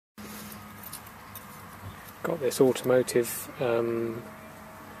Got this Automotive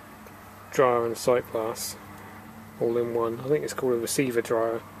dryer and sight glass all in one. I think it's called a receiver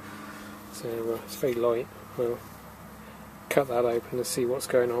dryer, so it's very light. We'll cut that open and see what's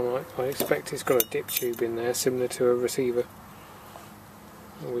going on. I expect it's got a dip tube in there similar to a receiver,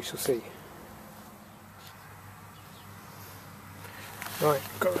 and we shall see. Right,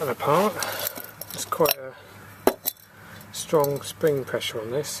 got that apart. There's quite a strong spring pressure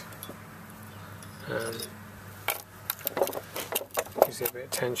on this, gives it a bit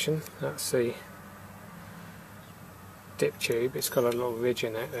of tension. That's the dip tube. It's got a little ridge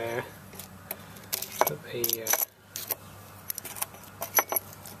in it there that the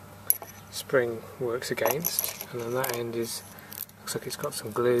spring works against, and then that end looks like it's got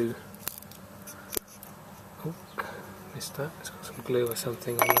some glue. Oh, missed that. It's got some glue or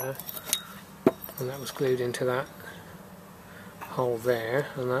something on there, and that was glued into that hole there,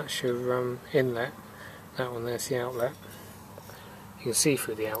 and that's your inlet. That one there's the outlet. You can see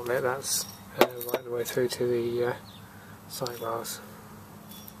through the outlet. That's right the way through to the sight glass.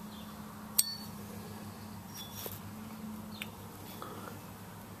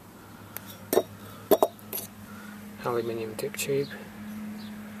 Aluminium dip tube.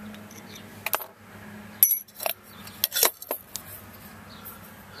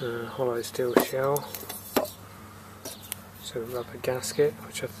 Hollow steel shell. So rubber gasket,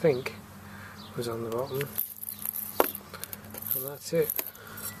 which I think was on the bottom. And that's it.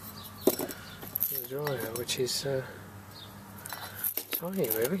 The dryer, which is tiny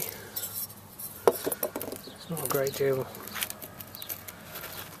really. It's not a great deal.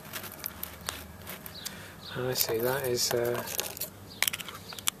 And I see that is that's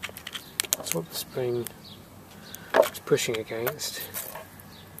what the spring is pushing against.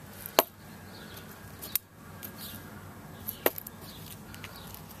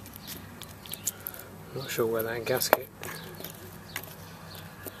 I'm not sure where that gasket.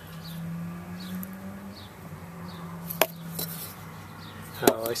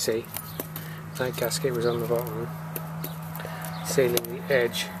 Oh, I see. That gasket was on the bottom, sealing the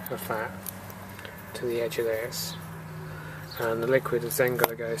edge of that to the edge of this, and the liquid has then got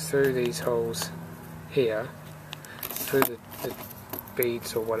to go through these holes here, through the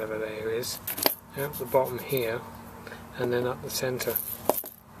beads or whatever there is, out the bottom here, and then up the centre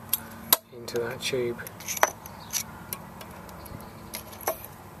into that tube,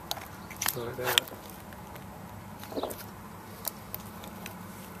 like that.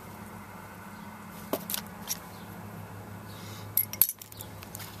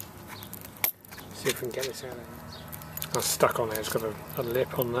 See if we can get this out of there. I was stuck on there. It's got a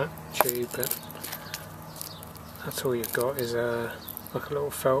lip on that tube, but that's all you've got is like a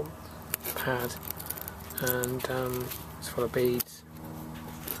little felt pad, and it's full of beads.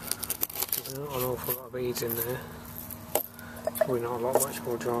 There's not an awful lot of beads in there. Probably not much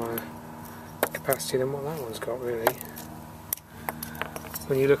more dryer capacity than what that one's got really.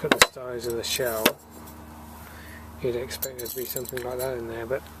 When you look at the size of the shell, you'd expect there to be something like that in there,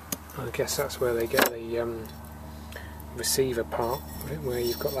 but I guess that's where they get the receiver part, where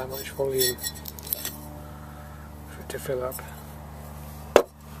you've got that much volume for it to fill up.